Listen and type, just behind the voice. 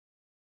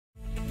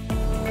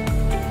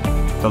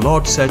The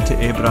Lord said to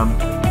Abram,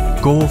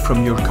 "Go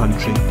from your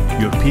country,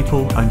 your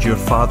people and your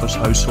father's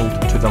household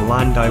to the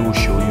land I will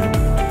show you.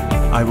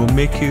 I will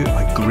make you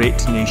a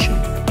great nation,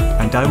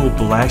 and I will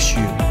bless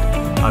you.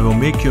 I will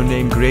make your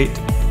name great,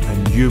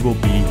 and you will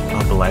be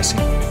a blessing."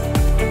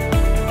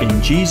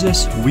 In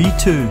Jesus, we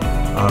too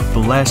are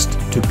blessed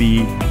to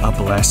be a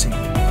blessing.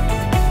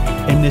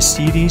 In this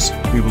series,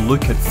 we will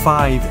look at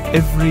 5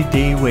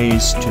 everyday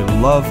ways to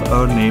love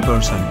our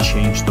neighbours and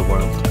change the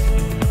world.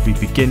 We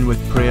begin with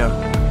prayer,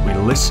 we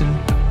listen,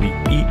 we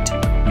eat,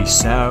 we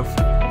serve,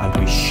 and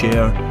we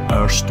share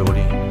our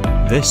story.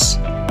 This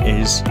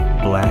is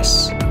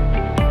Bless.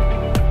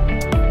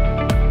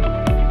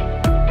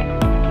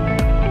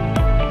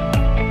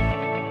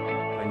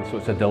 So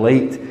it's a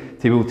delight to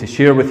be able to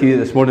share with you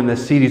this morning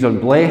this series on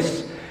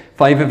Bless.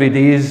 5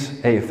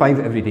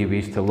 everyday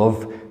ways to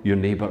love your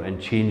neighbour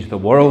and change the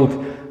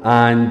world.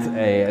 And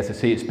as I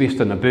say, it's based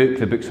on a book.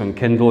 The book's on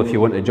Kindle if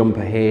you want to jump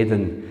ahead,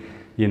 and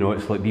you know,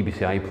 it's like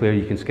BBC iPlayer,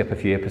 you can skip a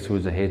few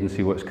episodes ahead and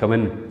see what's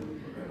coming.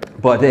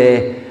 But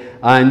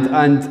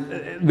and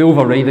the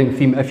overriding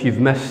theme, if you've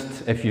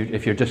missed, if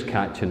you're just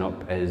catching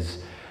up, is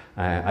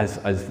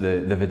as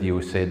the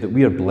video said, that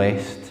we are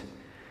blessed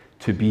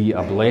to be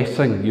a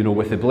blessing. You know,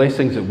 with the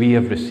blessings that we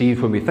have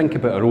received, when we think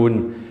about our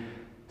own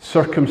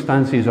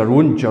circumstances, our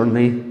own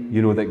journey,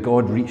 you know, that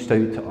God reached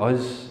out to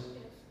us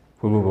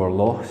when we were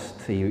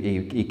lost.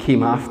 He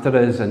came after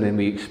us, and then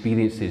we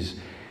experienced His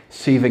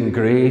saving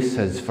grace,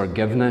 His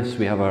forgiveness.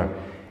 We have our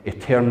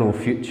eternal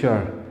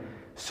future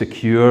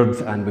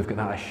secured, and we've got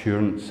that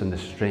assurance and the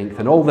strength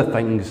and all the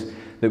things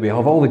that we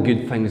have, all the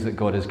good things that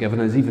God has given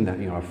us, even that,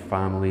 you know, our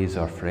families,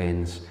 our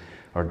friends,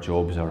 our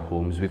jobs, our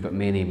homes. We've got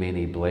many,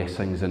 many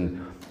blessings, and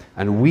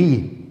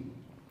we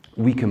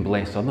can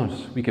bless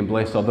others. We can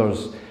bless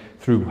others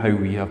through how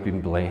we have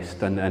been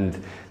blessed. And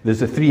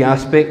there's the 3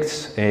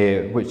 aspects,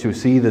 which you'll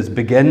see. There's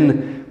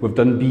begin, we've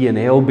done B and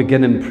L,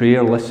 begin in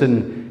prayer,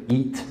 listen,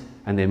 eat,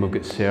 and then we've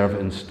got serve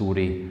and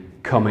story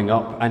coming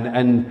up.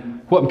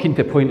 And what I'm keen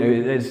to point out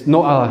is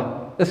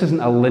this isn't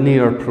a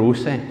linear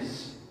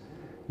process.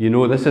 You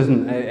know, this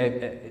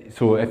isn't,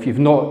 so if you've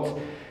not,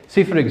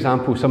 say for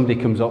example, somebody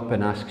comes up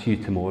and asks you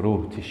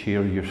tomorrow to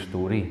share your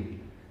story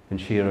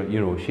and share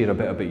a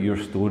bit about your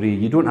story.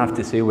 You don't have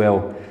to say,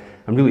 well,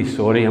 I'm really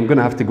sorry, I'm going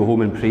to have to go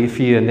home and pray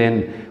for you, and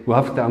then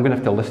I'm going to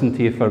have to listen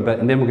to you for a bit,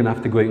 and then we're going to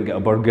have to go out and get a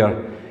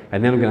burger,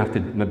 and then I'm going to have to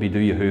maybe do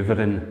your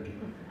hoovering,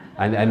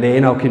 and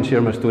then I can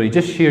share my story.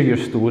 Just share your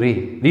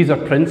story. These are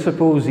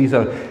principles.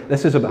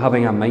 This is about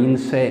having a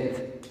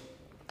mindset.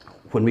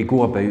 When we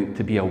go about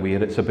to be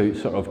aware, it's about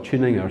sort of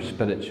tuning our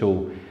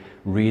spiritual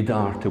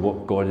radar to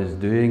what God is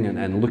doing,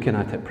 and looking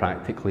at it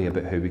practically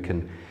about how we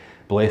can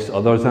bless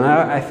others. And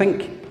I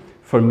think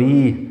for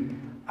me,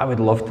 I would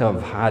love to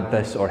have had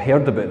this or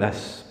heard about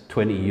this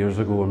 20 years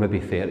ago, or maybe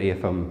 30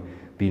 if I'm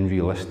being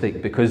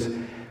realistic, because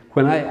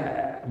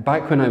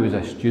back when I was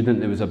a student,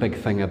 there was a big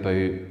thing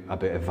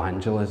about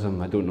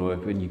evangelism. I don't know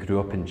if when you grew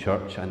up in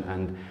church,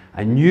 and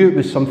I knew it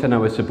was something I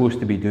was supposed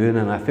to be doing,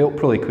 and I felt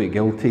probably quite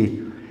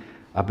guilty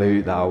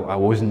about that I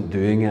wasn't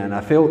doing it, and I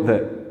felt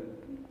that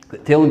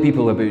telling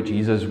people about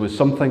Jesus was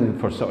something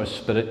for sort of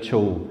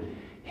spiritual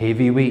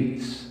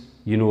heavyweights,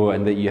 you know,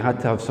 and that you had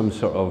to have some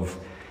sort of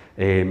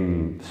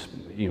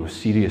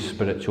serious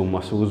spiritual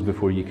muscles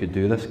before you could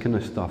do this kind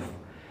of stuff.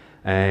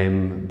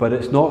 But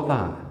it's not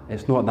that.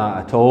 It's not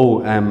that at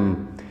all.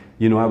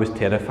 I was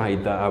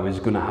terrified that I was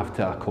going to have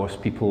to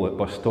accost people at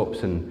bus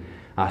stops and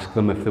ask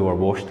them if they were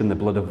washed in the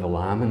blood of the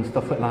Lamb and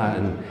stuff like that,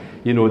 and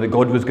you know, that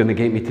God was going to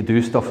get me to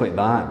do stuff like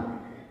that.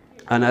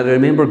 And I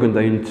remember going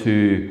down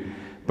to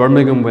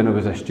Birmingham when I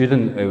was a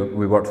student.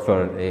 We worked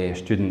for a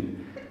student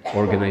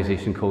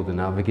organisation called the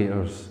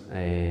Navigators,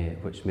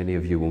 which many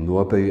of you will know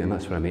about, and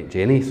that's where I met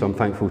Jenny, so I'm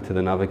thankful to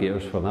the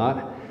Navigators for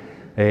that,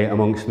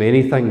 amongst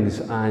many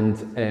things. And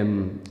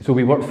so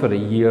we worked for a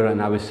year,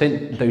 and I was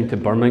sent down to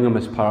Birmingham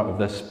as part of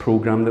this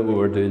programme that we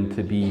were doing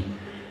to be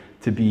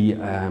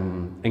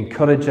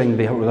encouraging.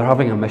 They're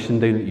having a mission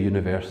down at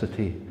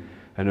university,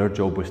 and our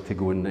job was to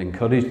go and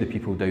encourage the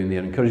people down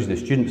there, encourage the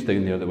students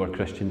down there that were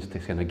Christians to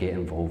kind of get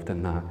involved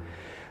in that.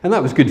 And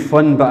that was good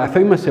fun, but I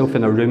found myself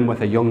in a room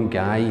with a young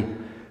guy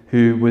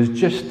who was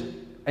just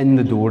in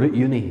the door at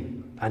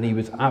uni, and he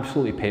was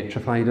absolutely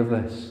petrified of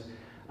this.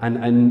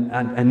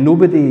 And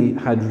nobody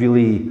had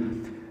really,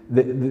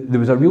 there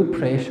was a real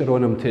pressure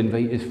on him to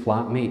invite his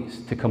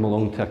flatmates to come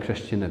along to a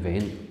Christian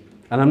event.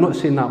 And I'm not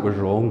saying that was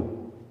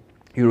wrong.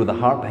 You know, the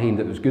heart behind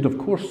it was good. Of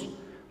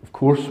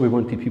course we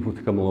wanted people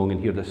to come along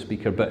and hear this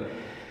speaker, but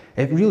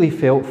it really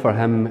felt for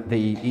him that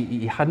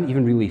he hadn't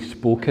even really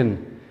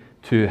spoken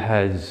to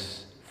his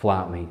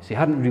flatmates. He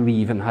hadn't really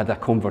even had a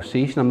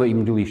conversation. I'm not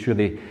even really sure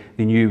they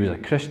knew he was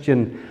a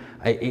Christian.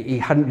 He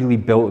hadn't really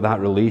built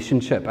that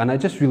relationship, and I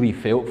just really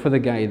felt for the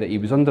guy that he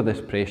was under this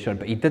pressure,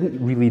 but he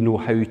didn't really know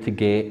how to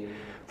get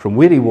from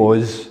where he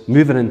was,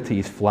 moving into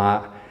his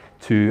flat,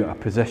 to a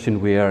position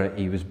where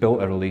he was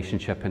built a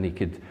relationship and he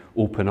could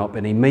open up,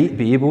 and he might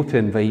be able to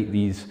invite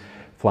these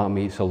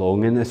flatmates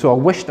along. And so I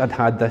wished I'd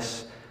had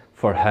this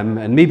for him.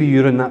 And maybe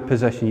you're in that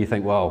position, you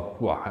think, well,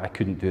 I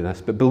couldn't do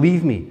this. But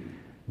believe me,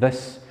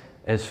 this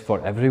is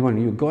for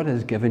everyone. God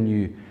has given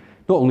you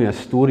not only a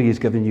story, he's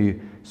given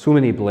you so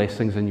many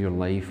blessings in your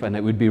life, and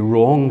it would be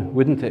wrong,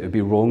 wouldn't it? It would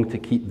be wrong to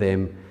keep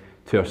them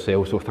to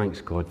ourselves. So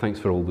thanks God, thanks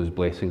for all those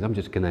blessings. I'm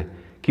just going to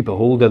keep a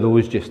hold of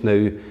those just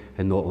now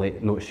and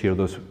not share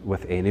those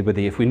with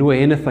anybody. If we know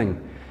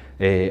anything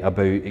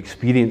about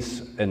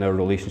experience in our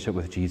relationship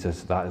with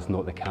Jesus, that is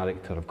not the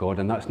character of God,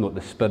 and that's not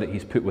the spirit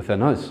he's put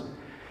within us.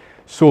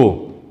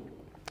 So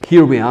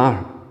here we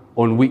are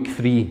on week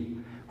 3,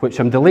 which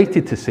I'm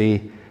delighted to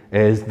say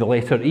is the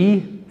letter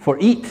E for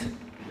eat.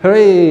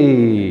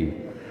 Hooray!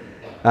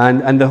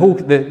 And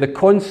the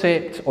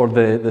concept, or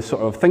the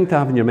sort of thing to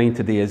have in your mind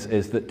today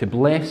is that to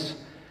bless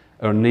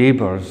our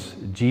neighbours,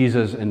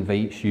 Jesus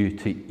invites you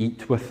to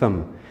eat with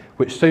them,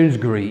 which sounds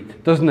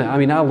great, doesn't it? I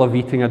mean, I love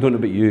eating. I don't know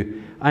about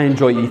you. I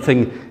enjoy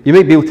eating. You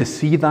might be able to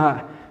see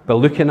that by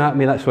looking at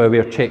me. That's why I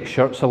wear check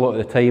shirts a lot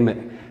of the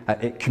time.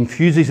 It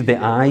confuses the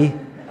eye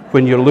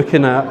when you're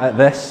looking at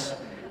this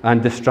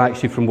and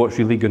distracts you from what's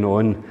really going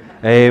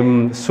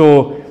on.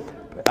 So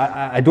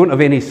I don't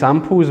have any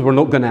samples. We're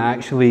not going to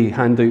actually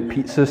hand out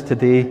pizzas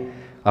today.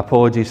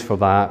 Apologies for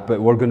that. But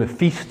we're going to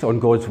feast on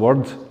God's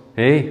word.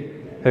 Eh?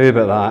 How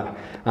about that?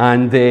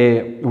 And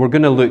we're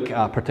going to look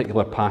at a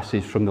particular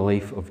passage from the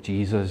life of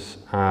Jesus.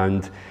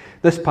 And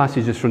this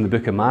passage is from the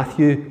book of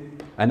Matthew.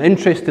 And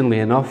interestingly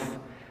enough,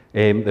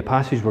 the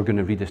passage we're going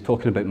to read is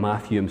talking about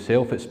Matthew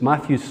himself. It's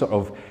Matthew's sort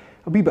of,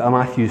 a wee bit of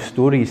Matthew's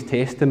story, his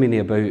testimony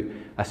about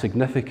a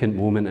significant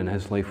moment in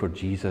his life where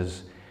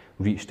Jesus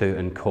reached out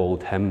and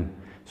called him.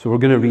 So we're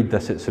going to read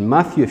this. It's in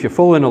Matthew. If you're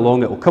following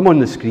along, it will come on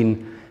the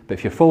screen. But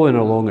if you're following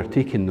along or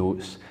taking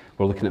notes,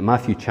 we're looking at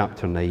Matthew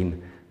chapter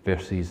 9,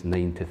 verses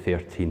 9 to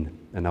 13.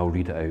 And I'll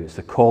read it out. It's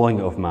the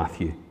calling of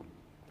Matthew.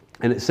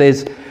 And it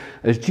says,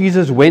 as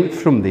Jesus went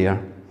from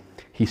there,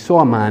 he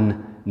saw a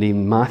man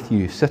named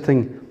Matthew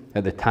sitting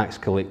at the tax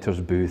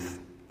collector's booth.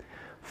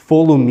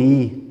 Follow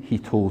me, he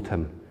told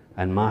him.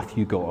 And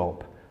Matthew got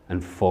up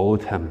and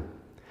followed him.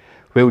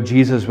 While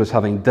Jesus was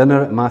having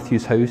dinner at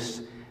Matthew's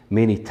house,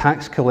 many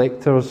tax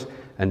collectors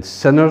and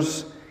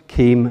sinners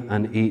came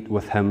and ate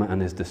with him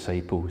and his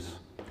disciples.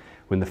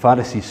 When the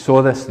Pharisees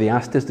saw this, they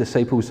asked his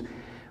disciples,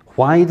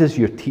 why does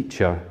your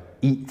teacher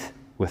eat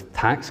with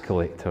tax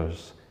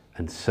collectors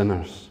and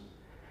sinners?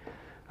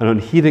 And on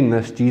hearing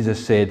this,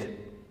 Jesus said,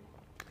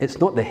 it's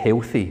not the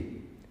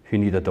healthy who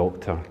need a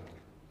doctor,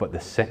 but the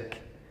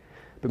sick.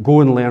 But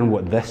go and learn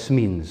what this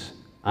means.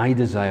 I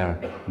desire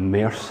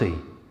mercy,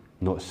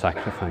 not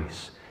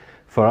sacrifice.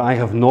 For I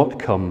have not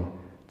come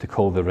to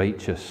call the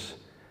righteous,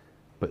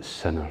 but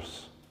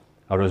sinners.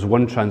 Or as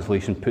one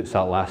translation puts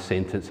that last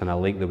sentence, and I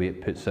like the way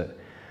it puts it,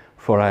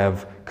 for I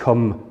have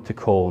come to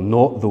call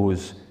not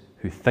those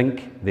who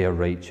think they are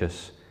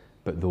righteous,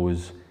 but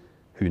those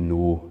who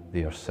know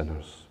they are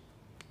sinners.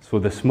 So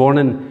this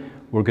morning,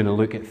 we're going to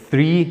look at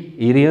 3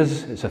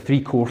 areas. It's a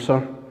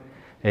 3-courser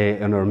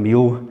in our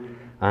meal,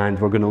 and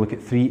we're going to look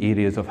at 3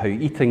 areas of how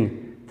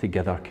eating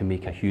together can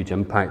make a huge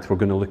impact. We're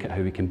going to look at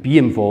how we can be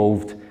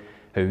involved,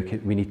 how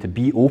we need to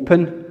be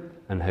open,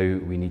 and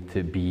how we need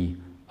to be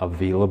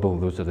available.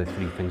 Those are the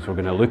 3 things we're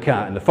going to look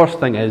at. And the first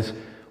thing is,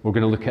 we're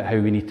going to look at how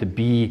we need to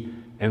be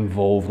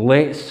involved.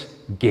 Let's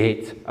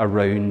get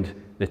around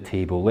the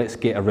table. Let's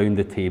get around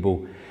the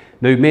table.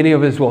 Now, many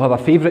of us will have a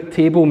favourite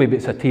table. Maybe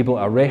it's a table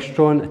at a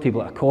restaurant, a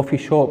table at a coffee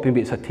shop. Maybe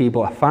it's a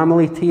table, a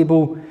family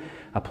table,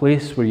 a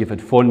place where you've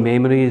had fond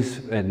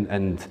memories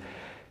and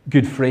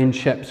good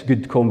friendships,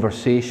 good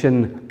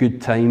conversation,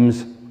 good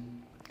times.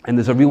 And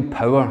there's a real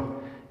power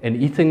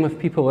in eating with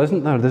people,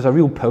 isn't there? There's a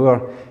real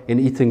power in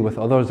eating with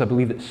others. I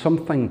believe that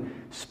something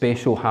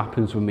special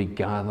happens when we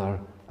gather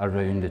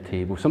around the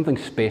table. Something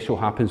special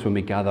happens when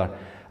we gather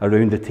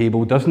around the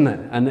table, doesn't it?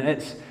 And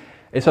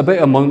it's about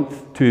a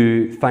month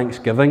to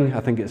Thanksgiving. I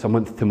think it's a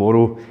month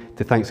tomorrow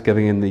to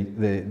Thanksgiving in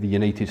the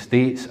United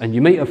States. And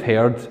you might have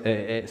heard,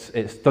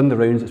 it's done the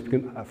rounds, it's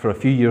been for a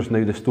few years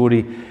now, the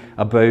story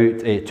about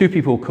 2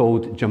 people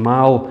called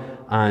Jamal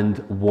and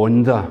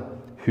Wanda,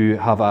 who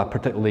have a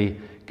particularly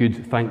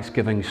good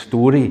Thanksgiving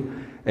story.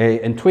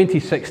 In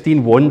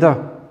 2016,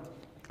 Wanda,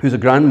 who's a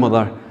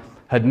grandmother,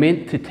 had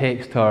meant to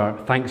text her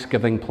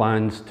Thanksgiving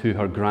plans to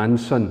her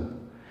grandson.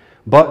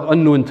 But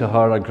unknown to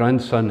her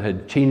grandson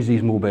had changed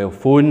his mobile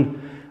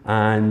phone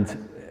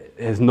and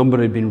his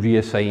number had been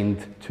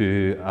reassigned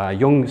to a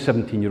young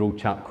 17-year-old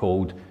chap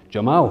called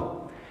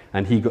Jamal.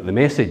 And he got the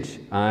message.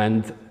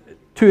 And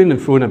to and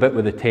fro a bit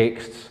with the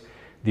texts,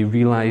 they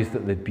realised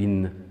that there'd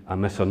been a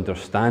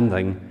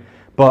misunderstanding.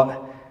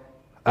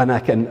 And I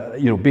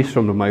can, based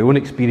from my own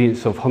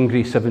experience of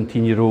hungry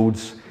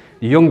 17-year-olds,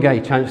 the young guy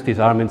chanced his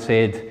arm and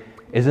said,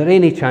 is there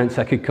any chance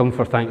I could come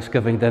for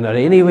Thanksgiving dinner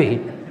anyway?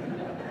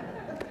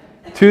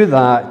 To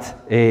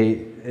that,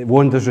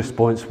 Wanda's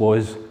response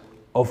was,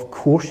 of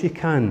course you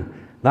can.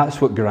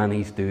 That's what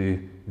grannies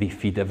do. They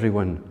feed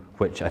everyone,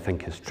 which I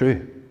think is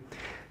true.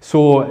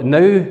 So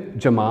now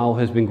Jamal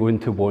has been going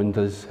to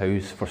Wanda's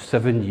house for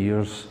 7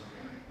 years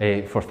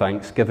for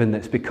Thanksgiving.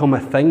 It's become a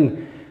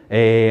thing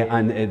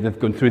and they've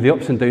gone through the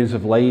ups and downs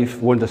of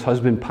life. Wanda's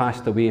husband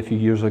passed away a few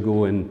years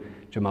ago, and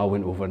Jamal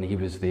went over and he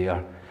was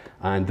there.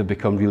 And they've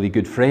become really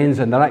good friends.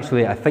 And they're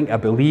actually, I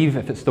believe,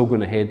 if it's still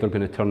going ahead, they're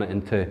going to turn it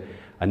into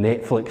a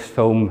Netflix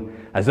film.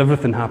 As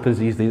everything happens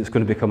these days, it's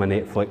going to become a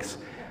Netflix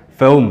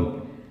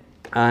film.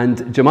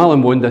 And Jamal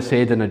and Wanda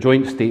said in a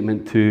joint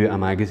statement to a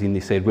magazine, they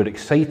said, "We're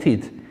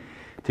excited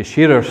to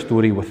share our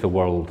story with the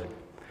world.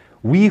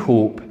 We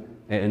hope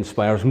it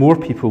inspires more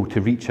people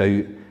to reach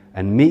out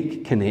and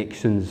make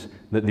connections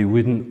that they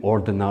wouldn't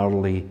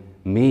ordinarily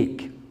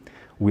make.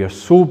 We are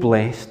so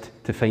blessed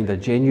to find a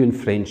genuine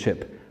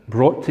friendship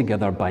brought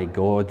together by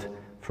God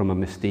from a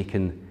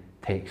mistaken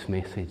text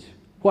message."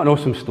 What an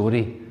awesome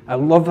story. I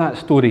love that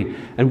story.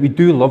 And we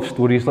do love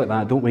stories like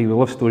that, don't we? We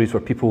love stories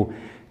where people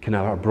kind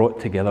of are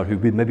brought together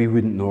who maybe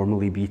wouldn't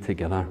normally be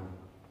together.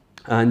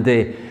 And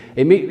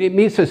it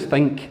makes us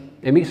think.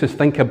 It makes us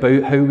think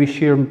about how we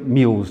share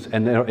meals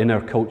in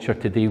our culture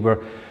today.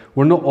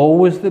 We're not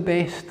always the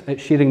best at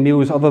sharing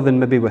meals, other than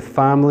maybe with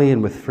family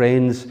and with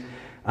friends.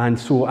 And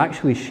so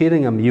actually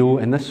sharing a meal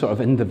in this sort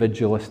of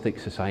individualistic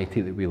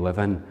society that we live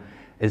in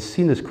is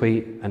seen as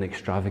quite an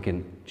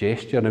extravagant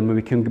gesture. And when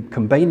we can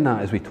combine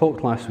that, as we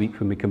talked last week,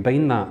 when we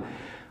combine that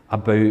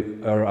about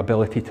our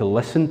ability to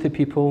listen to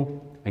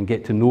people and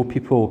get to know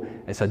people,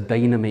 it's a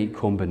dynamite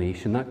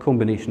combination. That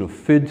combination of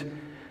food,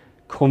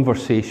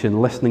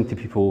 conversation, listening to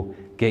people,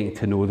 getting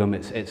to know them,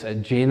 it's a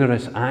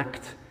generous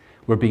act.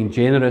 We're being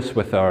generous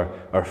with our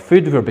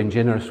food, we're being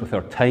generous with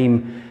our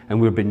time,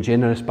 and we're being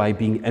generous by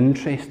being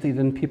interested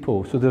in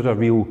people. So there's a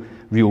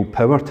real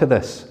power to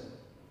this.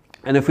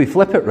 And if we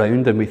flip it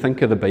round and we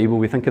think of the Bible,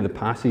 we think of the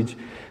passage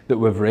that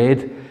we've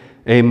read,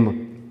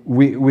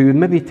 we would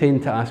maybe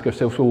tend to ask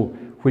ourselves, well,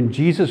 when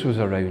Jesus was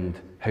around,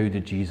 how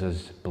did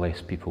Jesus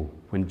bless people?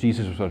 When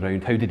Jesus was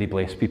around, how did he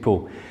bless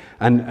people?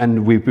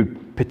 And we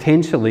would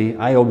potentially,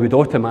 I would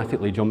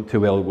automatically jump to,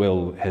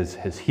 well,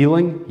 his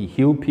healing, he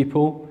healed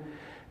people.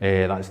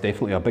 That's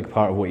definitely a big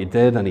part of what he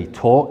did, and he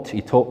taught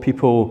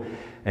people.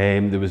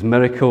 There was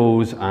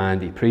miracles,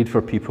 and he prayed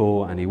for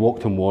people, and he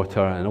walked on water,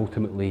 and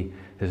ultimately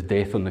his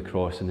death on the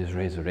cross and his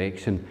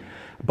resurrection.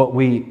 But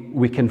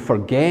we can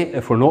forget,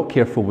 if we're not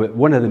careful, that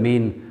one of the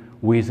main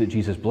ways that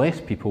Jesus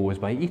blessed people was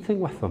by eating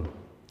with them.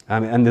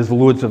 And there's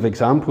loads of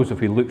examples. If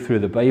we look through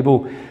the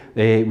Bible,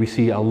 we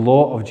see a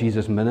lot of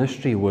Jesus'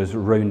 ministry was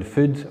around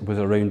food, was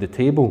around the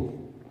table.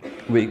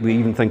 We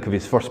even think of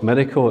his first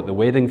miracle at the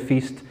wedding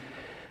feast.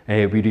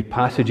 We read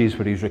passages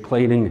where he's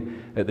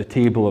reclining at the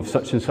table of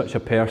such and such a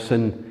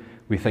person.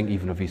 We think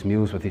even of his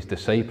meals with his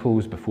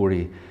disciples before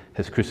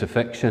his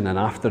crucifixion and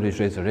after his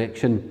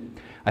resurrection.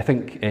 I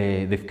think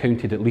they've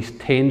counted at least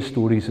 10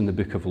 stories in the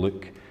book of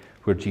Luke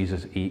where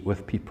Jesus ate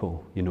with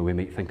people. You know, we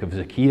might think of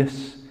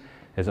Zacchaeus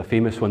as a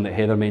famous one that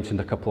Heather mentioned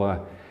a couple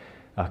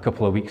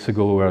of weeks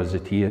ago, where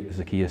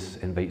Zacchaeus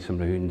invites him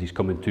round. He's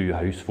coming to your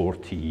house for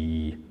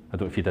tea. I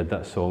don't know if you did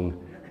that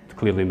song.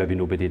 Clearly, maybe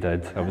nobody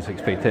did. I was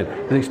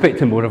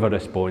expecting more of a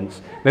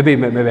response. Maybe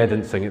I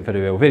didn't sing it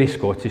very well. Very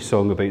Scottish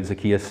song about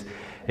Zacchaeus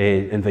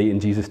inviting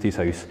Jesus to his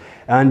house.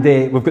 And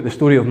we've got the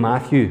story of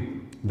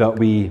Matthew that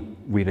we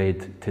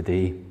read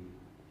today.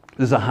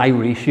 There's a high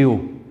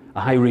ratio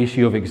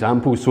of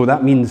examples. So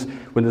that means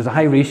when there's a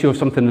high ratio of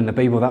something in the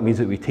Bible, that means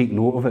that we take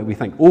note of it. We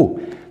think, oh,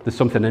 there's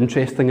something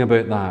interesting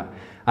about that.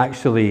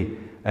 Actually,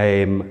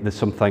 there's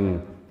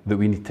something that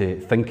we need to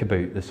think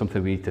about. There's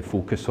something we need to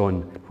focus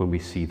on when we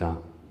see that.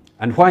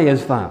 And why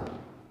is that?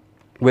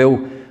 Well,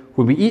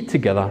 when we eat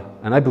together,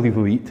 and I believe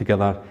when we eat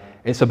together,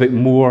 it's about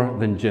more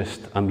than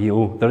just a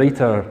meal. The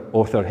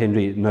author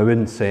Henry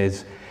Nouwen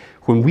says,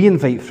 when we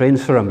invite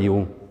friends for a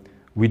meal,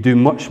 we do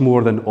much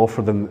more than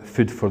offer them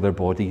food for their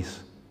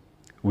bodies.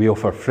 We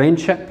offer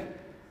friendship,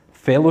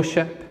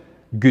 fellowship,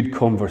 good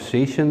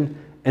conversation,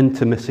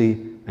 intimacy,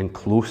 and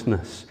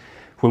closeness.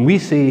 When we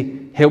say,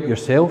 help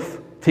yourself,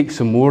 take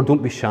some more,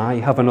 don't be shy,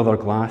 have another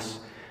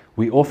glass,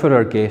 we offer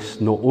our guests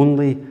not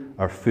only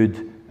our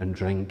food and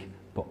drink,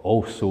 but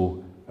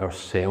also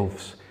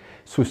ourselves.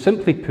 So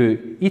simply put,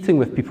 eating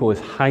with people is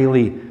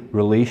highly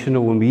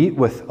relational. When we eat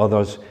with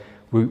others,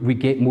 we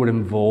get more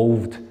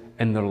involved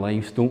in their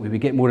lives, don't we? We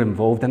get more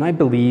involved. And I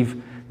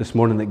believe this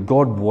morning that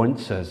God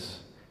wants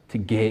us to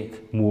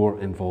get more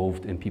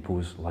involved in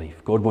people's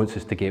life. God wants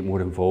us to get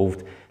more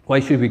involved. Why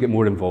should we get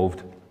more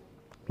involved?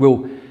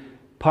 Well,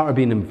 part of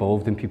being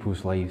involved in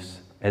people's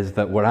lives is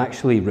that we're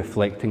actually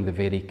reflecting the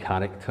very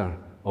character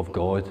of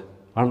God,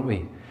 aren't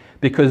we?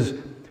 Because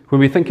when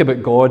we think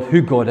about God,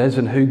 who God is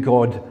and how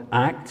God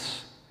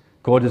acts,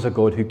 God is a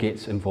God who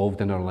gets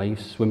involved in our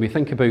lives. When we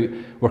think about,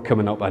 we're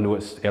coming up, I know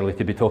it's early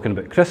to be talking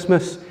about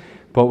Christmas,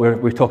 but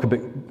we talk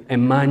about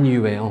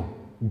Emmanuel,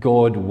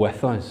 God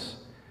with us.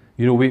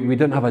 You know, we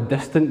don't have a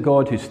distant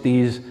God who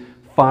stays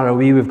far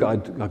away. We've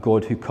got a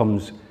God who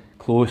comes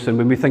close. And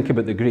when we think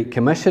about the Great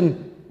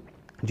Commission,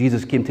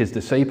 Jesus came to his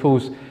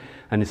disciples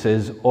and he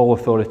says, all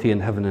authority in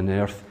heaven and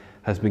earth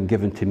has been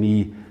given to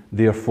me,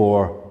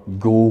 therefore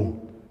go.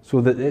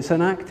 So that it's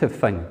an active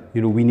thing.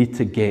 You know, we need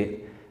to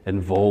get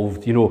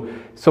involved. You know,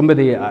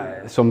 somebody,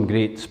 some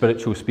great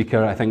spiritual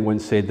speaker, I think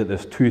once said that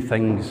there's two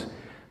things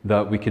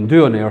that we can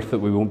do on earth that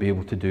we won't be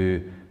able to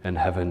do in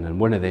heaven, and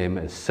one of them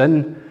is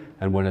sin,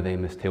 and one of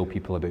them is tell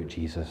people about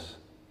Jesus.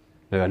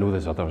 Now, I know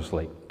there's others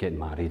like getting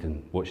married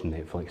and watching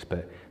Netflix,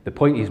 but the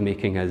point he's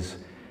making is,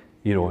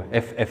 you know,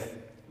 if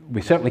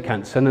we certainly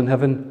can't sin in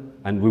heaven,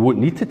 and we won't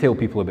need to tell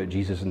people about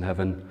Jesus in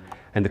heaven,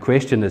 and the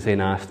question is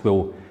then asked,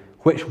 well,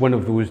 which one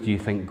of those do you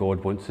think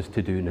God wants us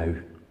to do now?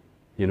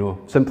 You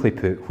know, simply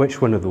put, which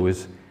one of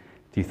those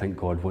do you think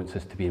God wants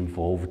us to be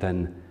involved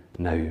in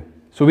now?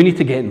 So we need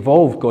to get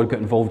involved. God got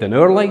involved in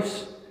our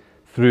lives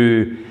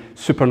through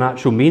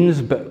supernatural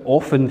means, but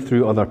often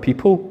through other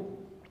people.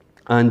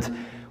 And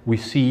we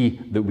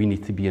see that we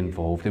need to be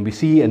involved. And we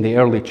see in the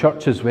early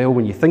church as well,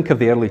 when you think of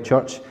the early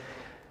church,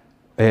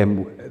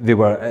 they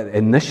were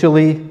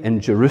initially in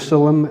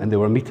Jerusalem and they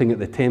were meeting at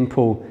the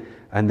temple,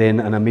 and then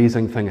an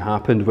amazing thing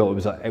happened. Well,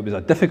 it was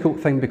a difficult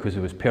thing because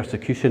there was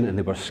persecution and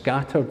they were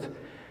scattered.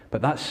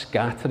 But that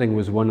scattering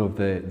was one of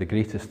the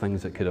greatest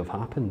things that could have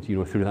happened, you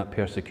know, through that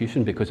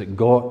persecution, because it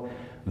got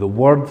the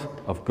word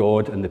of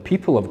God and the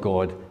people of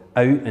God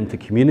out into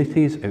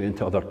communities, out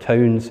into other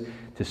towns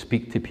to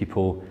speak to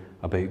people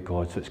about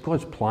God. So it's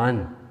God's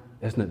plan,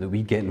 isn't it, that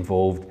we get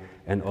involved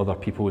in other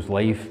people's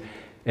life.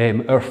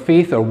 Our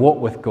faith, our walk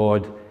with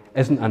God,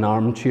 isn't an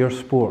armchair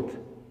sport.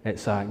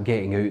 It's a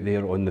getting out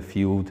there on the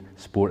field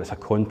sport. It's a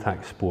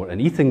contact sport.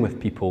 And eating with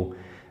people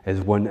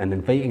is one, and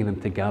inviting them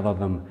to gather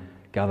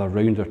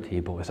round our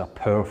table is a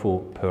powerful,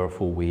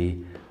 powerful way,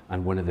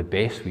 and one of the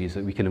best ways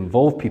that we can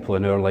involve people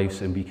in our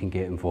lives and we can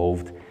get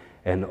involved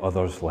in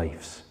others'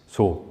 lives.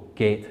 So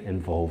get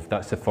involved.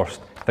 That's the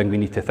first thing we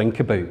need to think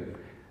about.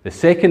 The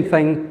second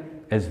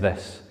thing is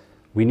this.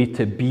 We need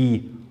to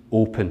be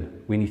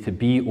open. We need to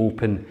be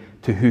open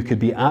to who could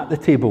be at the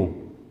table.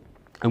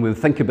 And when we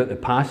think about the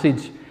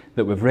passage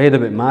that we've read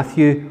about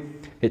Matthew,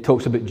 it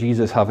talks about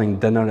Jesus having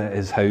dinner at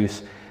his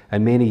house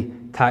and many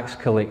tax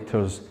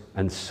collectors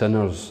and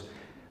sinners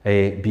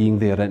being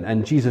there.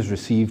 And Jesus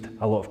received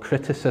a lot of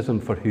criticism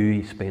for who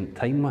he spent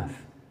time with.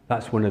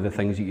 That's one of the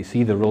things that you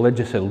see. The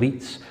religious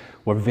elites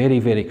were very,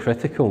 very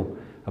critical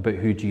about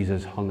who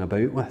Jesus hung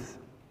about with.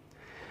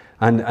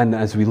 And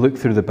as we look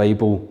through the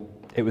Bible,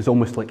 it was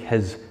almost like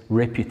his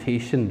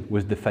reputation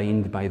was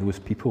defined by those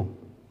people.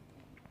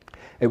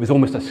 It was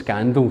almost a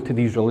scandal to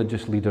these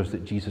religious leaders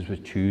that Jesus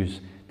would choose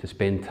to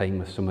spend time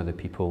with some of the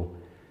people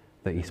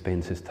that he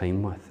spends his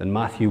time with. And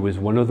Matthew was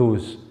one of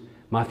those.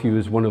 Matthew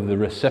was one of the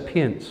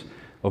recipients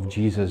of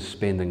Jesus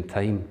spending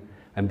time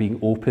and being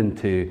open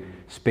to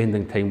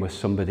spending time with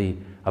somebody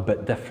a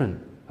bit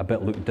different, a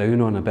bit looked down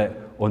on, a bit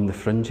on the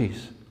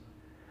fringes.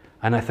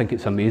 And I think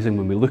it's amazing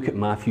when we look at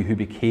Matthew, who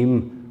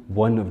became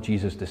one of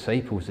Jesus'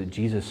 disciples, that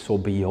Jesus saw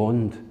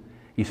beyond.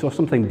 He saw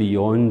something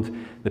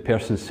beyond the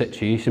person's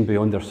situation,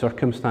 beyond their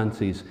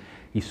circumstances.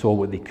 He saw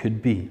what they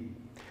could be.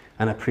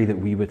 And I pray that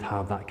we would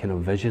have that kind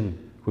of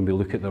vision when we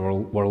look at the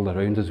world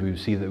around us. We would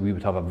see that we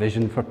would have a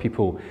vision for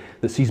people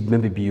that sees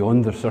maybe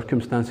beyond their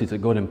circumstances, that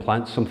God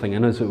implants something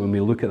in us, that when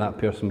we look at that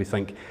person, we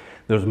think,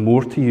 there's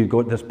more to you,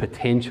 God, there's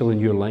potential in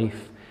your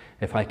life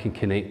if I can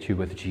connect you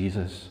with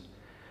Jesus.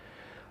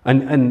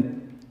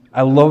 And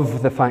I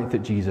love the fact that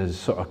Jesus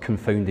sort of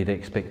confounded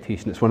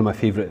expectation. It's one of my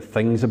favourite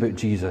things about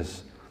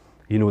Jesus,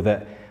 you know,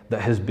 that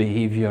his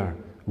behaviour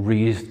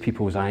raised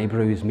people's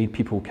eyebrows, made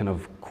people kind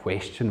of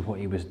question what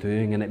he was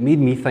doing. And it made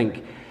me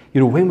think, you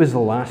know, when was the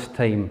last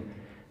time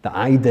that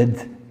I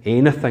did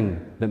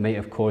anything that might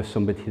have caused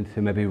somebody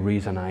to maybe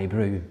raise an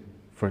eyebrow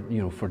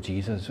for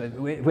Jesus?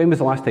 When was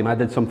the last time I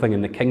did something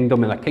in the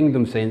kingdom, in a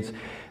kingdom sense,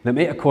 that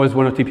might have caused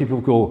one or two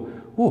people to go,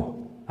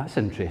 oh, that's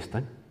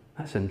interesting,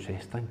 that's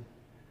interesting.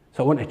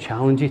 So I want to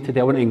challenge you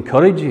today. I want to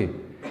encourage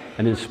you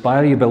and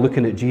inspire you by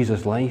looking at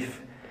Jesus'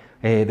 life,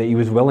 that he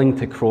was willing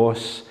to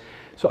cross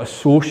sort of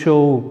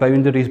social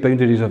boundaries,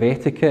 boundaries of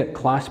etiquette,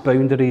 class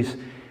boundaries,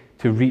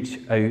 to reach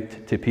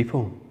out to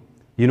people.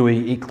 You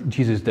know,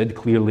 Jesus did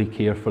clearly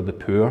care for the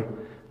poor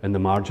and the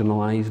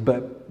marginalised,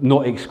 but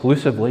not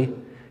exclusively.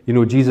 You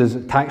know,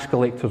 tax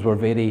collectors were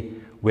very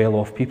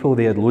well-off people.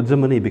 They had loads of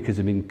money because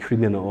they'd been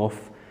creaming it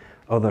off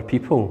other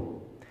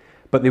people.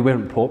 But they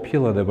weren't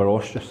popular, they were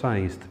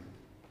ostracised.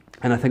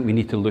 And I think we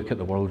need to look at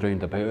the world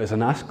round about us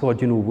and ask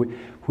God, you know,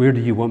 where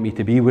do you want me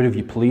to be? Where have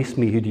you placed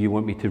me? Who do you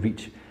want me to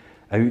reach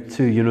out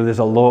to? You know, there's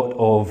a lot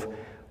of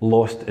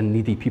lost and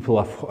needy people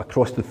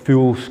across the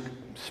full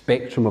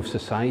spectrum of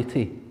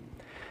society.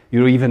 You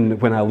know, even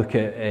when I look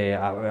at,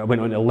 I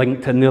went on to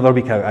LinkedIn the other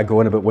week, I go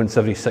on about once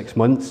every 6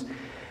 months.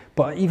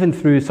 But even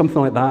through something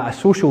like that, a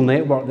social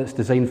network that's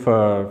designed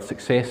for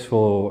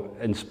successful,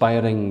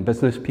 inspiring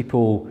business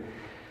people,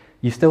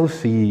 you still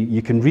see,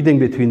 you can read in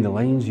between the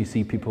lines, you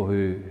see people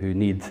who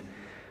need,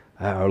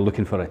 are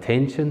looking for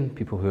attention,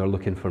 people who are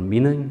looking for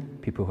meaning,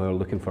 people who are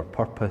looking for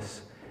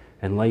purpose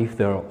in life.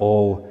 They're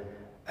all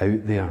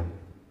out there.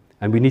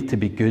 And we need to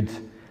be good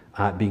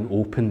at being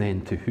open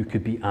then to who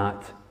could be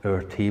at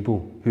our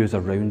table, who is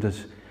around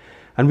us.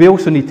 And we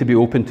also need to be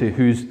open to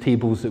whose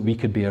tables that we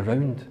could be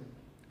around.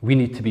 We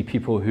need to be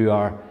people who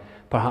are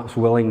perhaps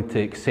willing to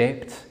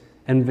accept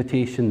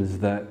invitations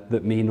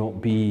that may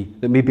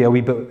be a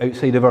wee bit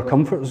outside of our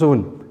comfort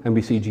zone, and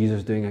we see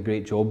Jesus doing a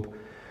great job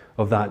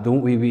of that,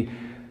 don't we?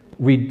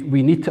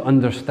 We need to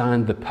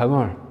understand the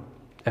power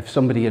if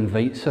somebody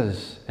invites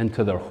us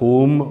into their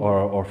home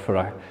or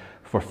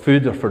for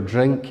food or for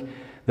drink,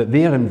 that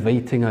they are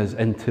inviting us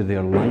into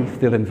their life,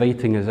 they're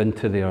inviting us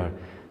into their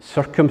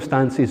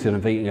circumstances, they're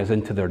inviting us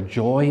into their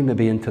joy,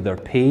 maybe into their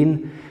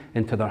pain,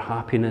 into their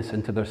happiness,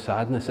 into their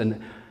sadness.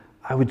 And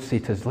I would say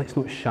to us, let's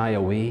not shy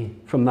away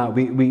from that.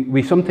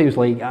 We sometimes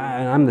and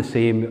I'm the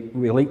same,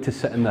 we like to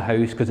sit in the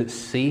house because it's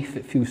safe,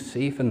 it feels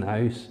safe in the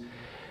house.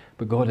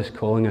 But God is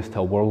calling us to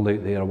a world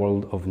out there, a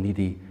world of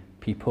needy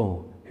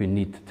people who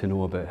need to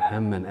know about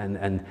Him,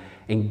 and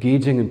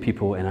engaging in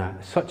people in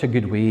such a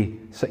good way,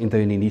 sitting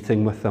down and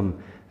eating with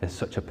them is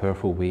such a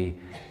powerful way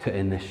to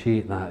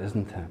initiate that,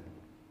 isn't it?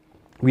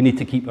 We need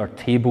to keep our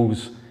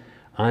tables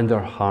and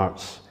our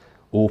hearts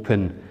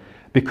open,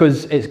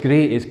 because it's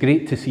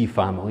great to see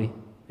family,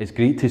 it's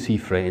great to see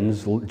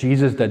friends.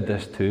 Jesus did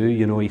this too,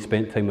 He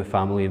spent time with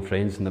family and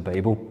friends in the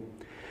Bible.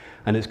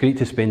 And it's great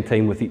to spend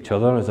time with each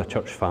other as a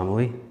church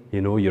family.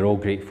 You're all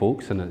great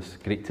folks and it's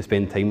great to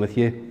spend time with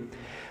you.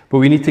 But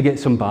we need to get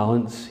some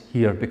balance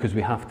here, because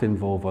we have to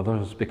involve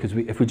others. Because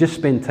if we just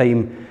spend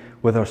time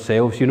with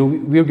ourselves,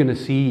 we're going to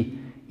see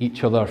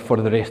each other for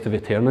the rest of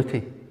eternity.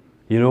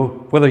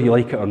 Whether you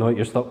like it or not,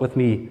 you're stuck with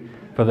me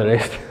for the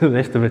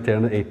rest of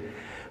eternity.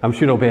 I'm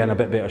sure I'll be in a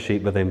bit better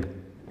shape with them.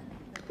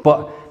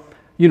 But,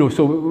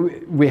 so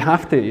we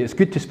have to, it's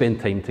good to spend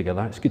time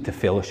together. It's good to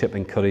fellowship,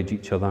 encourage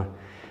each other.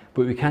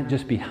 But we can't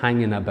just be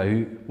hanging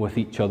about with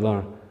each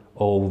other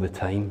all the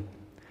time.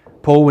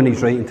 Paul, when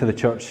he's writing to the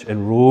church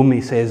in Rome,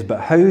 he says, but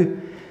how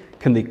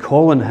can they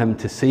call on Him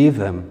to save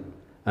them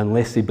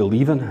unless they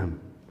believe in Him?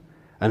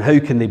 And how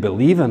can they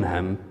believe in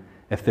Him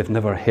if they've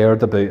never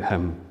heard about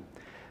Him?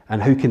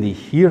 And how can they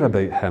hear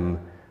about Him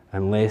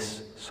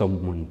unless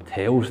someone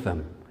tells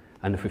them?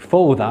 And if we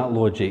follow that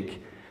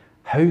logic,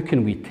 how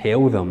can we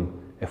tell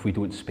them if we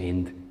don't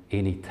spend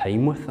any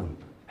time with them?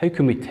 How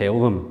can we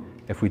tell them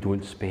if we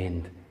don't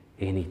spend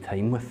any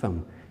time with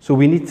them? So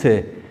we need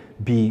to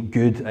be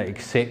good at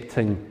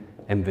accepting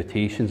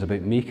invitations, about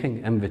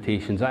making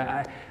invitations.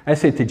 I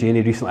said to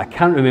Jenny recently, I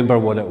can't remember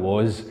what it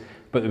was,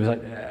 but it was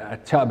like a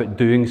chat about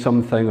doing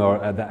something, or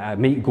that I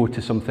might go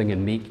to something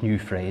and make new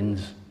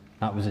friends.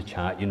 That was a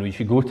chat. You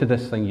should go to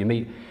this thing, you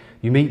might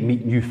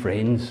meet new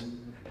friends.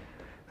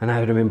 And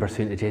I remember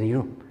saying to Jenny,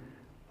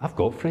 I've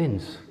got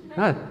friends.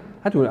 I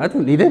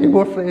don't need any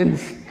more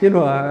friends.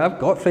 I've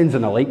got friends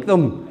and I like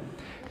them.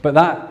 But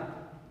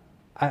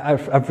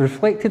I've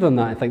reflected on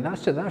that and think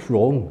that's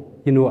wrong.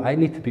 I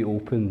need to be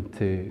open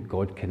to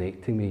God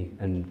connecting me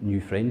and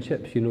new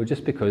friendships.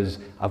 Just because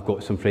I've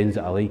got some friends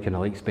that I like and I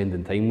like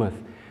spending time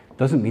with,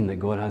 doesn't mean that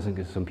God hasn't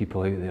got some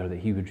people out there that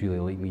He would really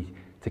like me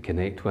to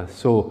connect with.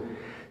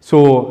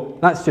 So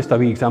that's just a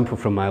wee example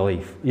from my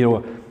life.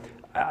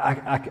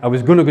 I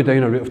was going to go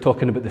down a route of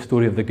talking about the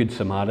story of the Good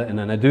Samaritan,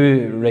 and I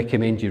do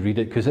recommend you read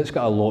it because it's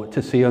got a lot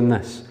to say on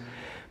this.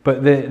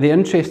 But the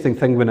interesting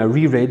thing when I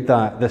reread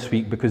that this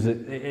week, because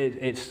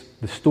the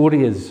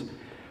story is,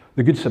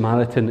 the Good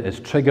Samaritan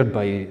is triggered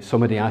by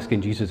somebody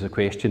asking Jesus a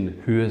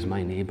question, who is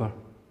my neighbour?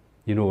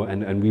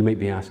 And we might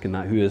be asking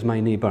that, who is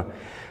my neighbour?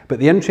 But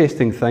the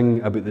interesting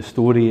thing about the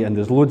story, and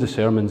there's loads of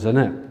sermons in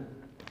it,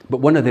 but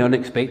one of the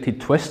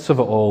unexpected twists of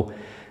it all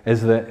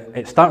is that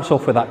it starts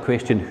off with that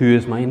question, who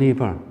is my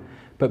neighbour?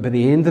 But by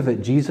the end of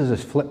it, Jesus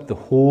has flipped the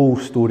whole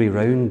story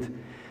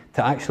round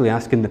to actually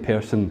asking the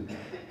person,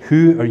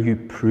 who are you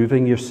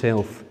proving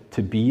yourself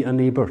to be a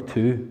neighbour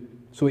to?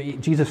 So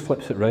Jesus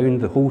flips it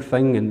round, the whole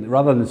thing, and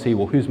rather than say,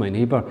 well, who's my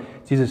neighbour?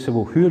 Jesus said,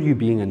 well, who are you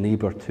being a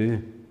neighbour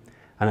to?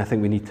 And I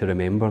think we need to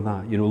remember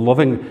that.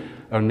 Loving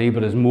our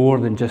neighbour is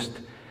more than just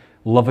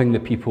loving the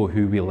people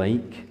who we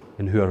like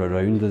and who are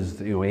around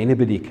us.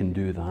 Anybody can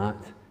do that.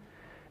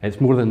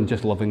 It's more than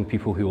just loving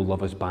people who will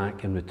love us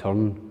back in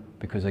return,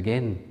 because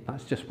again,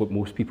 that's just what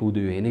most people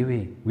do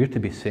anyway. We're to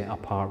be set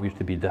apart, we're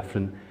to be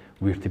different,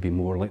 we're to be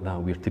more like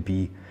that, we're to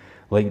be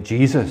like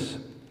Jesus.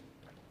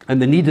 And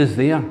the need is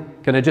there.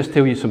 Can I just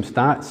tell you some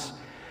stats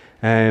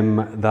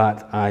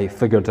that I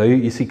figured out?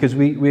 You see, because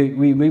we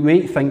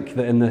might think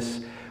that in this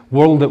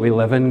world that we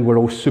live in, we're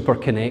all super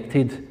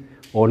connected,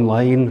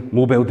 online,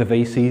 mobile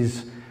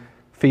devices,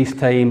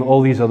 FaceTime,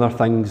 all these other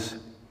things.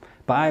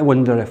 But I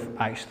wonder if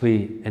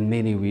actually, in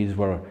many ways,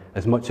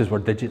 as much as we're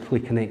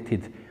digitally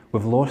connected,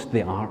 we've lost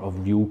the art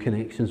of real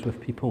connections with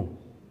people.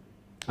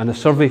 And a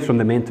survey from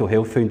the Mental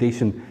Health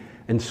Foundation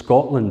in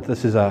Scotland,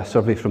 this is a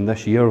survey from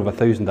this year of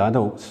 1,000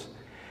 adults,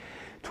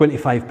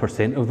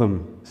 25% of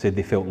them said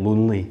they felt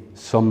lonely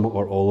some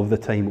or all of the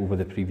time over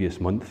the previous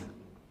month.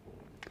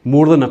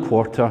 More than a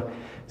quarter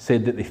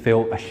said that they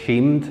felt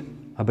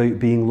ashamed about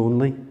being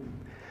lonely.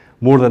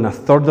 More than a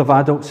third of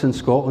adults in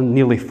Scotland,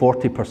 nearly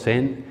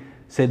 40%,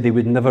 said they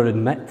would never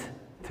admit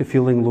to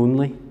feeling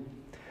lonely.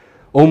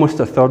 Almost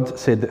a third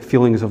said that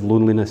feelings of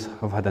loneliness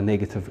have had a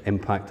negative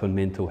impact on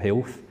mental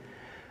health.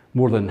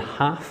 More than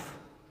half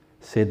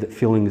said that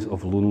feelings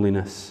of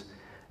loneliness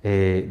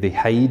They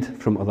hide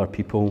from other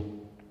people.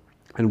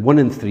 And 1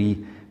 in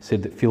 3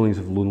 said that feelings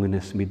of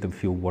loneliness made them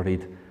feel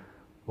worried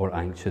or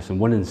anxious. And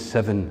 1 in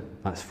 7,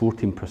 that's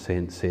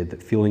 14%, said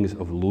that feelings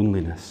of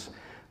loneliness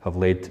have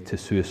led to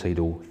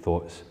suicidal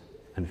thoughts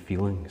and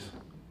feelings.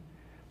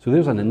 So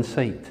there's an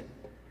insight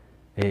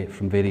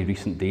from very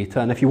recent data.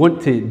 And if you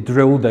want to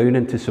drill down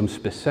into some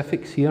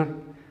specifics here,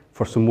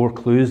 for some more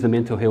clues, the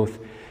Mental Health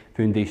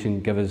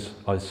Foundation gives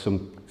us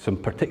some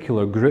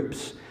particular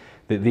groups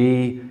that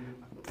they,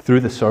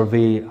 through the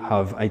survey,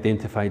 have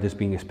identified as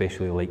being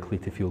especially likely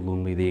to feel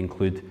lonely. They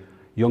include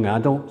young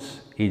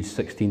adults aged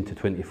 16 to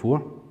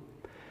 24,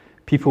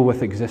 people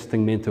with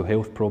existing mental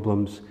health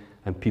problems,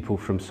 and people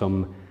from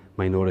some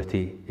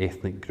minority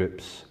ethnic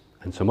groups.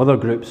 And some other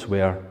groups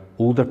were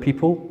older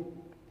people,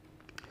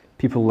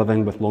 people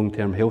living with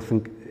long-term health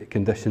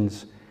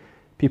conditions,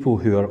 people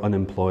who are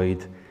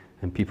unemployed,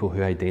 and people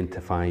who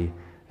identify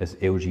as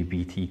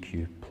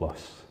LGBTQ+.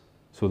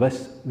 So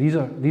these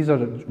are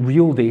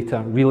real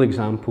data, real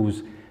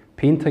examples,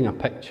 painting a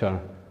picture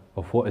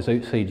of what is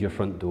outside your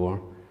front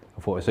door,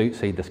 of what is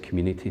outside this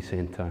community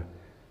centre.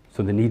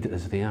 So the need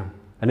is there.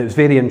 And it was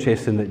very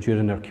interesting that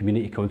during our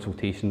community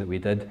consultation that we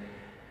did,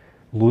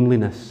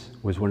 loneliness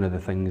was one of the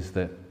things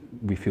that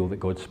we feel that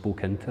God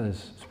spoke into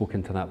us, spoke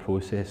into that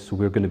process. So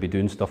we're going to be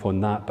doing stuff on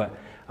that, but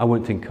I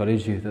want to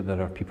encourage you that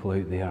there are people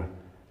out there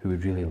who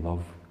would really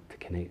love to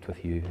connect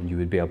with you, and you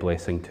would be a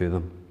blessing to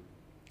them.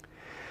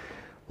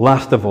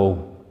 Last of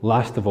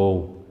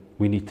all,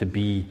 we need to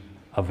be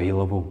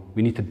available.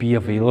 We need to be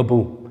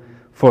available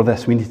for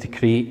this. We need to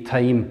create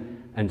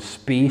time and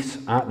space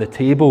at the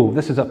table.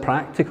 This is a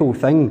practical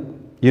thing.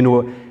 You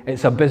know,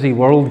 it's a busy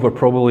world. We're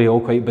probably all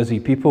quite busy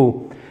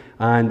people.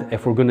 And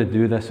if we're going to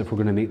do this, if we're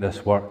going to make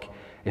this work,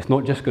 it's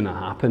not just going to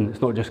happen.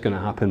 It's not just going to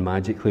happen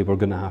magically. We're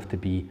going to have to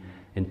be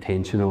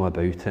intentional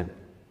about it.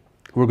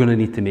 We're going to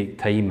need to make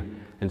time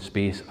and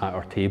space at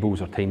our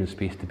tables, or time and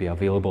space to be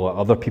available at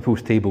other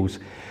people's tables.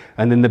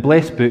 And in the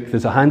Blessed Book,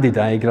 there's a handy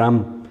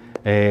diagram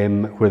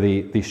where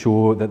they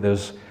show that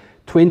there's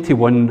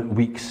 21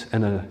 weeks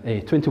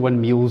in 21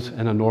 meals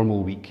in a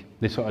normal week.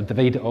 They sort of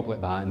divide it up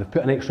like that, and they've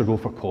put an extra row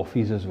for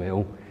coffees as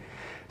well.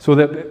 So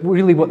that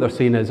really what they're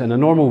saying is, in a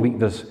normal week,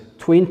 there's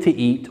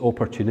 28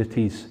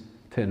 opportunities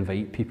to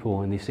invite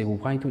people, and they say, well,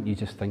 why don't you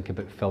just think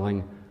about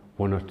filling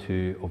 1 or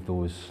 2 of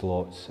those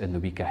slots in the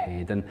week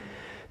ahead? And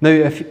now,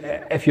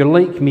 if you're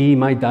like me,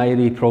 my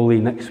diary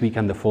probably next week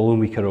and the following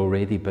week are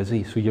already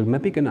busy, so you're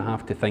maybe going to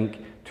have to think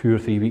 2 or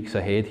 3 weeks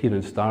ahead here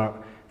and start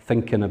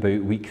thinking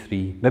about week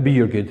 3. Maybe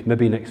you're good,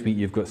 maybe next week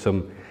you've got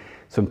some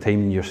time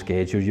in your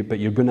schedule, but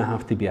you're going to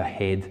have to be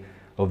ahead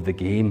of the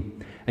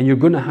game. And you're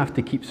going to have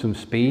to keep some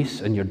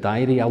space in your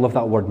diary. I love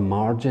that word,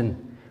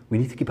 margin. We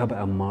need to keep a bit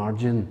of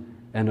margin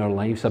in our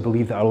lives. I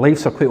believe that our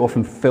lives are quite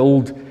often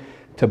filled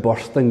to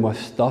bursting with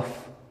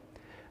stuff.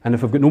 And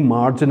if we've got no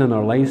margin in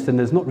our lives, then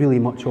there's not really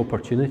much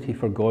opportunity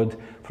for God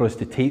for us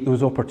to take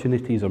those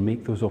opportunities or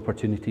make those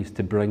opportunities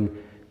to bring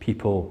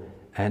people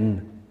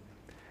in.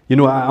 You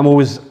know,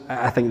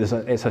 I think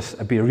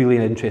it'd be a really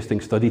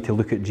interesting study to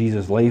look at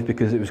Jesus' life,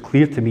 because it was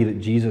clear to me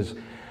that Jesus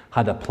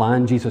had a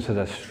plan, Jesus had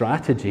a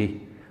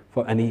strategy,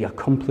 and he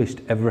accomplished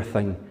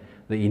everything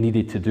that he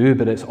needed to do.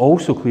 But it's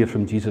also clear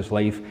from Jesus'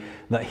 life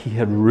that he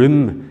had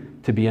room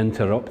to be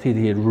interrupted.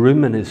 He had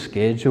room in his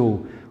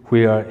schedule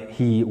where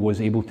he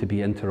was able to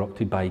be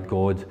interrupted by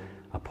God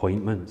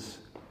appointments.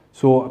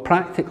 So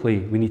practically,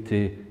 we need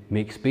to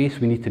make space.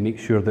 We need to make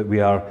sure that we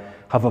have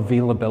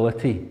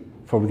availability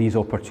for these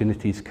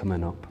opportunities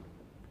coming up.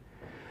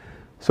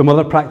 Some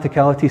other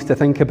practicalities to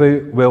think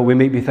about. Well, we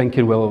might be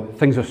thinking, well,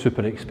 things are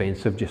super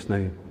expensive just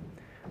now.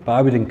 But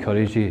I would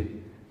encourage you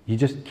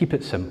just keep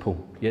it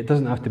simple. It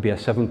doesn't have to be a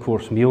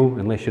 7-course meal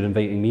unless you're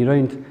inviting me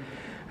round.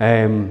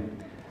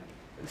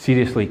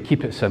 Seriously,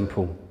 keep it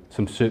simple.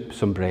 Some soup,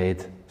 some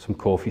bread, some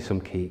coffee, some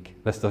cake.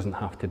 This doesn't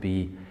have to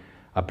be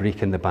a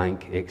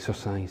break-in-the-bank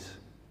exercise.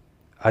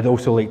 I'd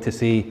also like to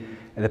say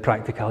the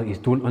practicalities,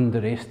 don't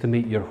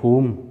underestimate your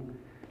home.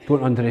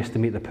 Don't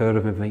underestimate the power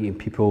of inviting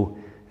people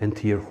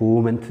into your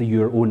home, into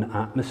your own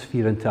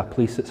atmosphere, into a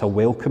place that's a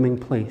welcoming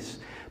place,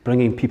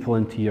 bringing people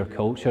into your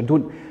culture.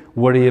 Don't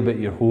worry about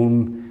your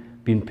home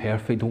being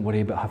perfect. Don't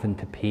worry about having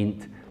to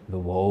paint the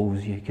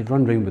walls. You could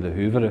run around with a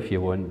Hoover if you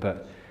want,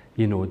 but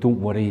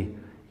don't worry.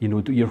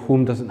 Your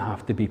home doesn't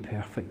have to be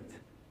perfect.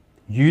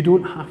 You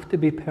don't have to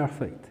be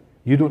perfect.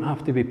 You don't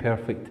have to be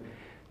perfect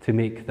to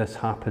make this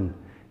happen.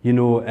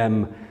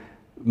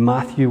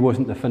 Matthew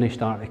wasn't the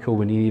finished article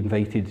when he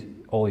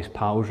invited all his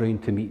pals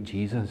round to meet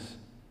Jesus.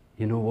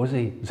 Was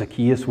he?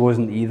 Zacchaeus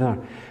wasn't either.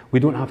 We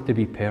don't have to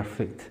be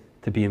perfect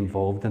to be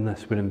involved in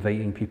this. We're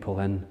inviting people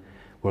in.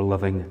 We're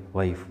living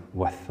life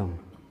with them.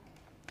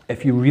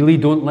 If you really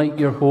don't like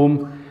your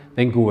home,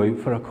 then go out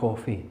for a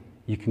coffee.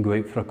 You can go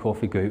out for a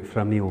coffee, go out for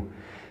a meal.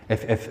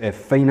 If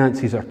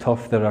finances are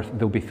tough,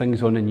 there'll be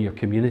things on in your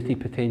community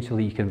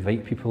potentially. You can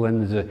invite people in.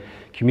 There's a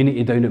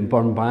community down at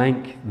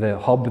Burnbank, the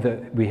hub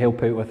that we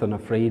help out with on a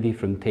Friday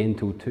from 10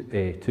 till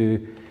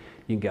 2.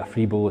 You can get a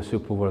free bowl of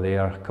soup over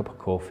there, a cup of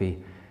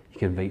coffee. You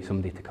can invite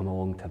somebody to come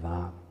along to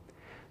that.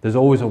 There's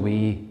always a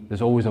way.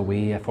 There's always a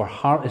way. If our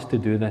heart is to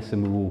do this,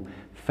 then we will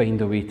find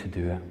a way to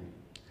do it.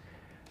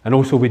 And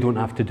also, we don't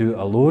have to do it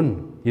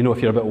alone. You know,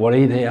 if you're a bit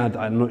worried, hey,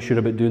 I'm not sure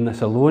about doing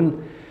this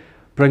alone,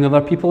 bring other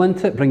people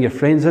into it, bring your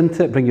friends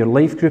into it, bring your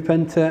life group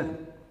into it.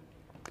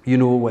 You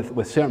know,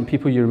 with certain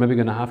people, you're maybe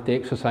going to have to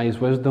exercise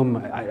wisdom.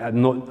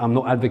 I'm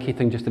not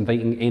advocating just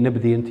inviting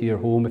anybody into your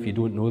home if you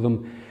don't know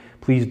them.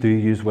 Please do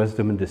use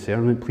wisdom and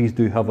discernment. Please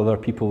do have other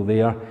people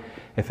there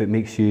if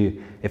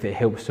it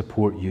helps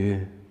support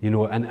you. You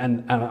know,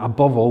 and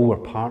above all, we're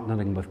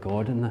partnering with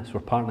God in this.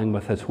 We're partnering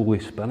with His Holy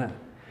Spirit.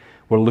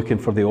 We're looking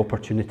for the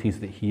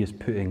opportunities that He is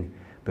putting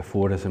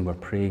before us, and we're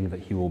praying that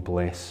He will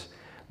bless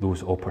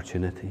those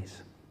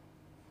opportunities.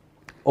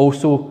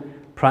 Also,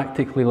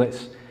 practically,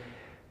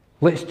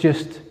 let's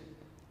just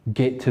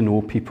get to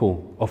know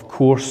people. Of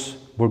course,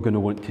 we're going to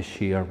want to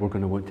share. We're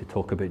going to want to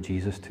talk about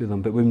Jesus to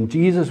them. But when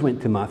Jesus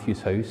went to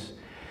Matthew's house,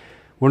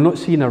 we're not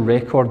seeing a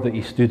record that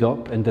he stood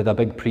up and did a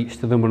big preach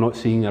to them. We're not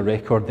seeing a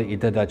record that he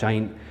did a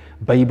giant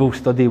Bible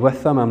study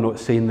with them. I'm not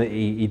saying that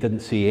he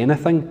didn't say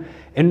anything.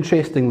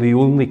 Interestingly, the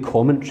only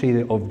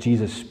commentary of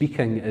Jesus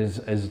speaking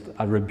is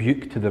a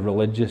rebuke to the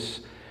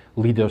religious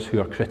leaders who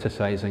are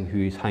criticising who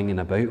he's hanging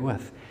about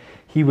with.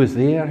 He was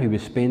there, he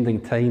was spending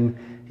time,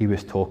 he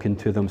was talking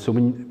to them. So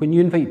when you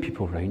invite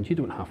people around, you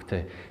don't have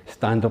to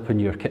stand up in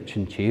your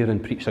kitchen chair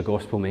and preach a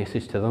gospel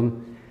message to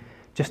them.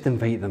 Just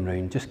invite them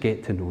round, just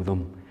get to know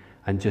them,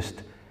 and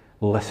just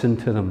listen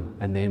to them,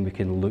 and then we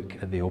can look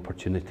at the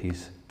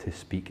opportunities to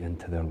speak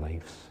into their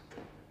lives.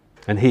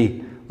 And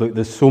hey, look,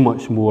 there's so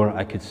much more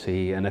I could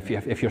say, and if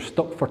you're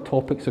stuck for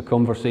topics of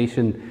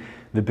conversation,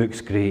 the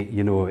book's great.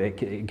 You know,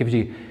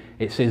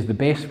 it says the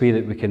best way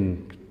that we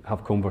can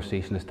have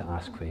conversation is to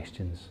ask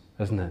questions,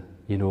 isn't it?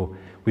 You know,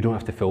 we don't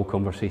have to fill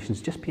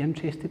conversations, just be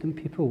interested in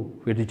people.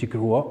 Where did you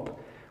grow up?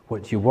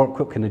 What do you work?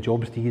 What kind of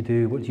jobs do you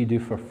do? What do you do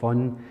for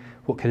fun?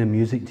 What kind of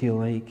music do you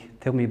like?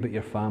 Tell me about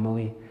your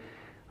family.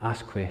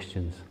 Ask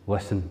questions,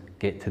 listen,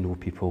 get to know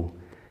people.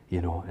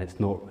 You know, it's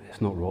not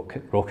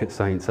rocket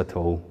science at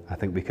all. I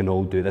think we can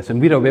all do this.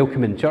 And we're a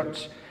welcoming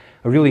church.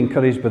 I'm really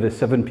encouraged by the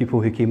 7 people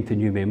who came to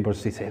new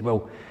members. They said,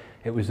 well,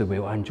 I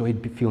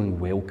enjoyed feeling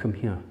welcome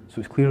here. So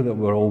it's clear that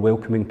we're all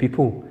welcoming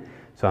people.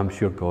 So I'm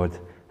sure God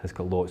has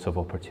got lots of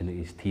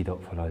opportunities teed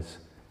up for us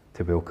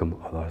to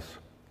welcome others.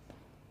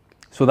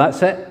 So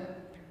that's it.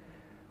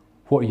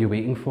 What are you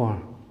waiting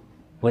for?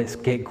 Let's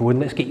get going.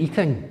 Let's get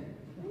eating.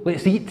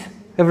 Let's eat,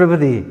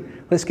 everybody.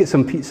 Let's get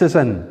some pizzas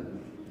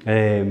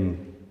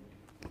in.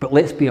 But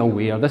let's be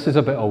aware. This is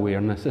about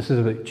awareness. This is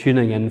about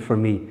tuning in for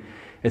me.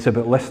 It's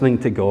about listening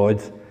to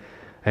God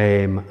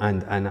and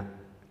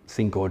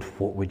saying, God,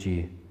 what would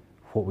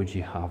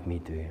you have me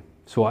do?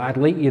 So I'd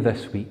like you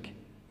this week,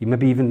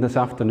 maybe even this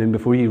afternoon,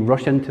 before you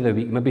rush into the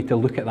week, maybe to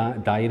look at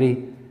that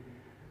diary,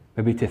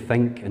 maybe to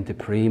think and to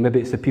pray.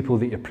 Maybe it's the people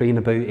that you're praying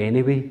about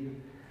anyway,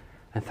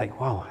 and think,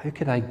 wow, how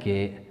could I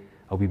get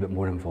a wee bit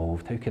more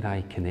involved? How could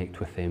I connect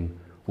with them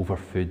over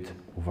food,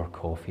 over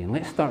coffee? And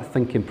let's start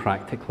thinking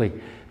practically,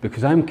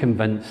 because I'm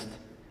convinced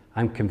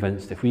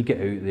if we get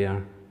out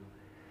there,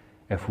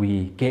 if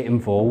we get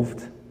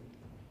involved,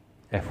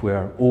 if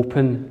we're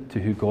open to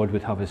who God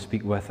would have us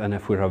speak with, and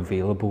if we're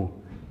available,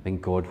 then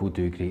God will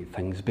do great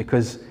things.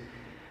 Because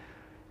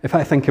if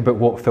I think about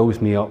what fills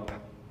me up,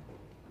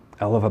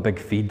 I love a big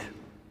feed.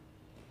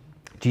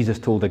 Jesus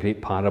told a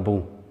great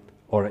parable,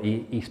 or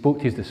he spoke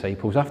to his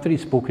disciples. After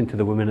he'd spoken to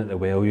the woman at the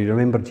well, you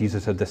remember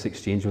Jesus had this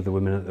exchange with the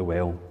woman at the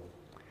well,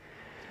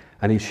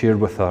 and he shared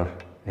with her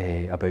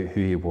about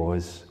who he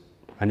was.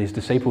 And his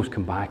disciples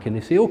come back and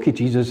they say, okay,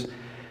 Jesus,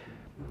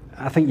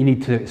 I think you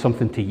need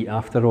something to eat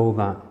after all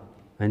that.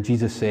 And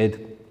Jesus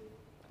said,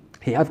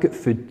 hey, I've got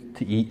food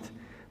to eat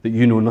that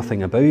you know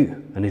nothing about.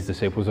 And his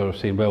disciples are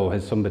saying, well,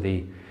 has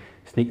somebody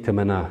sneaked him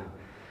in a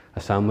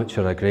sandwich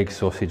or a Greggs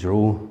sausage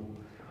roll?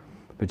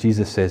 But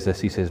Jesus says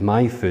this, he says,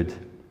 my food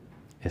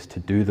is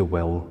to do the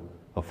will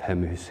of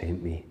him who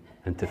sent me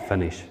and to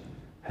finish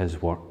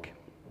his work.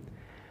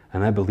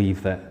 And I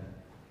believe that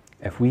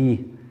if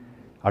we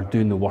are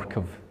doing the work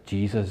of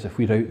Jesus, if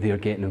we're out there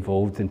getting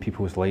involved in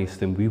people's lives,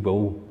 then we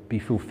will be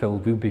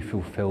fulfilled. We'll be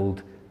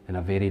fulfilled in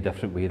a very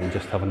different way than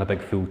just having a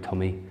big full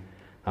tummy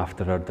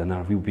after our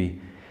dinner. We'll be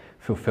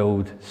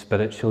fulfilled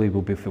spiritually.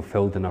 We'll be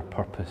fulfilled in our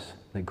purpose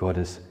that God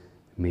has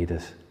made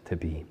us to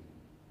be.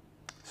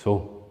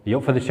 So, are you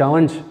up for the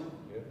challenge?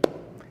 Yeah.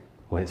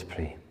 Let's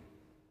pray.